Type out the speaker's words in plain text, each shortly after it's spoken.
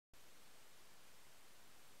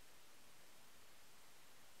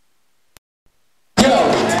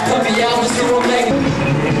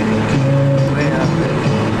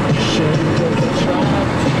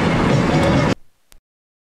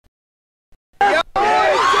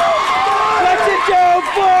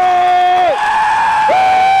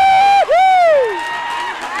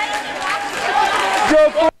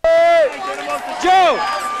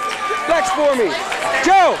for me.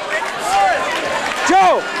 Joe!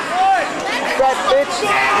 Joe! That bitch.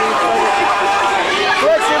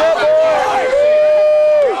 Flex it up, boy.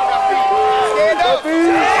 Stand up.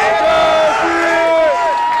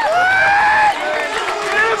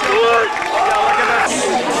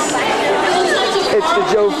 It's the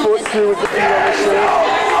Joe Foot crew with the feet on the shirt.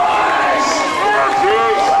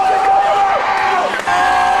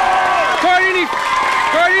 Cardini!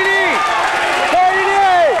 Cardini!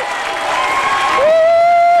 Cardini!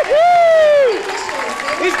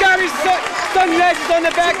 He's got his sunglasses on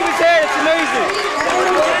the back of his head. It's amazing.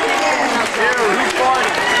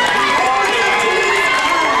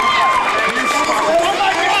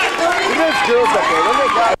 There's girls up there. Look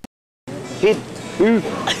at that.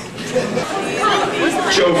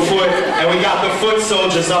 Joe Foot, and we got the foot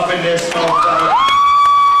soldiers up in this motherfucker.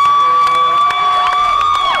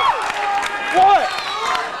 What?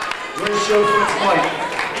 Where's Joe Foot's mic?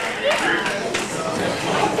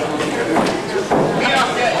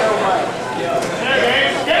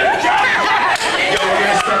 Yo, we're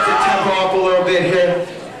gonna start the tempo up a little bit here.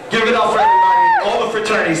 Give it up for everybody, all the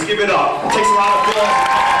fraternities, give it up. It takes a lot of balls.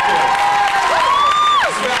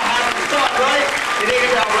 It's about having fun, right? It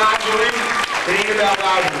ain't about rivalry. It ain't about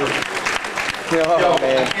rivalry. Yo,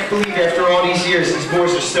 man. I can't believe after all these years, these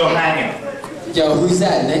boys are still hanging. Yo, who's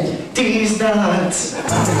that, Nick? These nuts.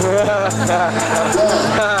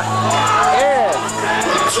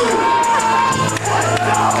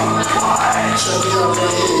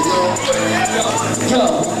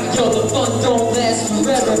 Yo, the fun don't last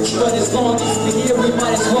forever, but as long as we're here, we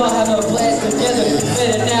might as well have a blast together.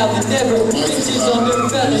 Better now than never. Bitches on their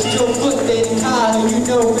feathers, Joe Foot, Theta Chi, you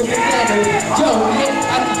know we're together. Yo, man,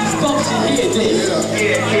 after these bumps, you hear this.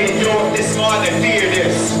 Yeah, kid, you're this smart and fear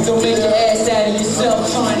this. Don't make your ass out of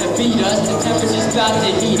yourself trying to beat us. The temperature's about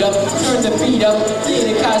to heat up. Turn the beat up.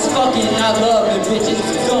 Theta Chi's fucking, I love the bitches.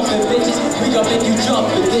 Thumping bitches, we gon' make you jump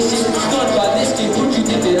with this shit. Stunned by this kid, would you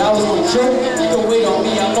think that I was gonna jerk? Don't wait on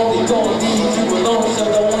me, I'm only gonna leave you alone. So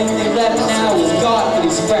the only thing left now is God for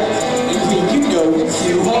these raps. And we, you know, it's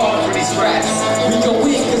too hard for these raps. We gon'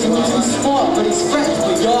 win cause we're too smart for these raps.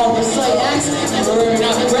 But y'all recite acts and we're earning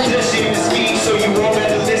our rap. This shit is me, so you all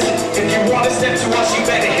better listen. If you wanna step to us, you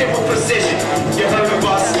better hit with precision. You heard of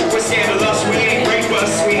us, we're scandalous, we ain't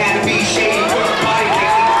breakfast. We had to be shady for the body cake.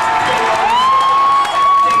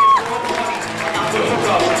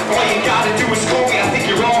 All you gotta do is call me, I think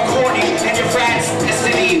you're all corny. And your frat's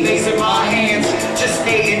destiny lays in my hands. Just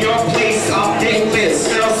stay in your place, I'm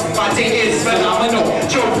dickless. Girls, my dick is phenomenal.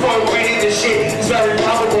 Joe Foot winning this shit is very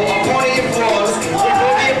probable. Upon the applause, with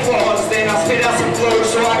all the applause, then I spit out some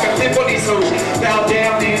flows so I can flip on these hoes. Bow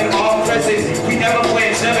down and all present, we never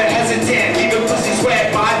flinch, never hesitant. Even pussy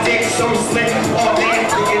sweat, my dick so slick. All damn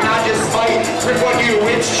thinking I just might rip on you.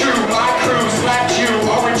 It's true, my crew slapped you.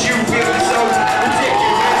 Aren't you feeling so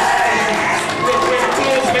ridiculous?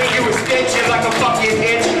 You're like a fucking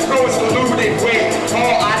hitch, bro, it's polluted with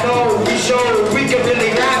all I know, we show we can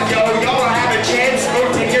really rap, yo. Y'all have a chance, go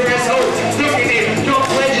take your ass home. Look at it, your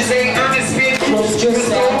pledges ain't earned spin. Just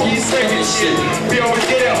don't keep slipping shit. We always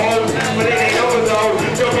get it home, but it ain't over though.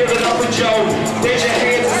 Don't give it up for Joe. Raise your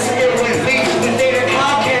hands and sing with me. The Theta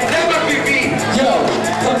Chi can never be beat. Yo,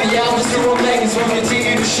 from the Alphas to Omegas, we'll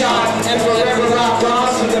continue to shine. And forever rock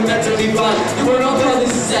rhymes with the mentally blind. You where our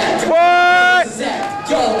brothers is at. What?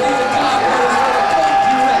 Yo, Theta Chi,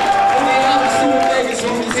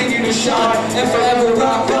 shine and forever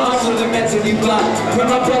rock rhymes with the mentally blind. Where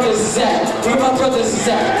my brothers is at? Where my brothers is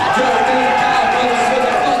at? Yo, Theta Chi, brothers, where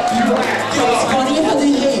the fuck you at? Yo, it's funny how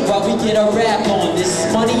they hate while we get our rap on. This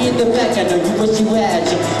money in the back, I know you wish you had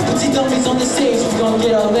you. Put these dummies on the stage, we gon'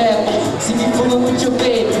 get our laugh on. See me fooling with your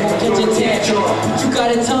babe, you won't get your tantrum. You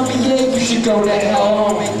gotta tell me, yeah, you should go to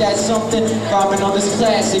hell on. Ain't that something? Rhyming on this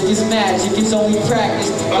classic is magic, it's only practice.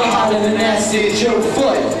 But harder than acid, Joe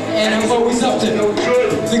Foot, and I'm always up to no good.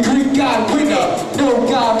 The Greek God winner, no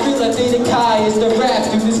God filler. Theta Chi is the rap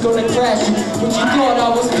dude that's gonna crash you. But you thought I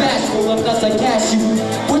was bashful, I'm not like cash you.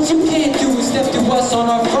 What you can't do is step to us on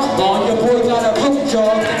our front lawn.